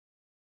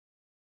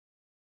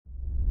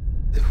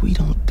If we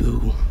don't do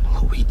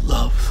what we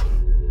love,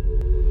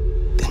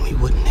 then we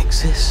wouldn't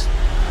exist.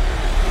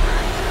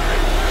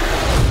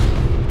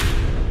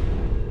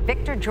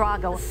 Victor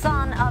Drago,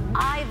 son of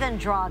Ivan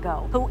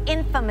Drago, who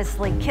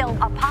infamously killed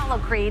Apollo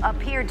Creed,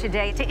 appeared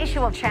today to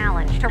issue a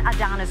challenge to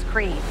Adonis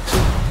Creed.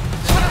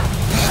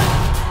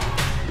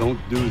 Don't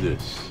do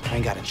this. I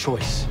ain't got a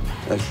choice.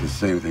 That's the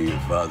same thing your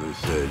father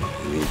said,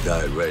 and he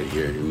died right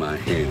here in my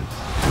hands.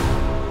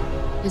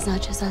 It's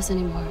not just us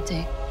anymore,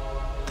 Dave.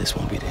 This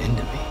won't be the end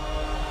of me.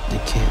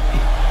 It can't be.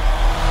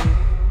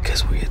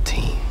 Because we're a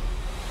team.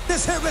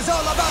 This here is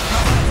all about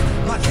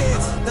my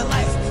kids, the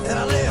life that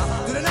I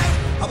live. Through the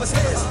night, I was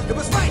his. It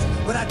was right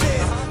what I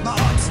did. My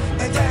ups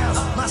and downs,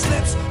 my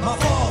slips, my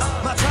falls,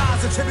 my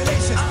trials and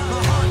tribulations,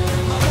 my heart,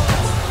 my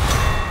walls.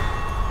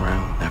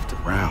 Round after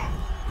round,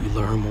 you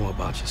learn more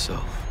about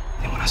yourself.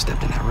 And when I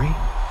stepped in that ring,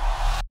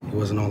 it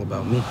wasn't all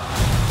about me.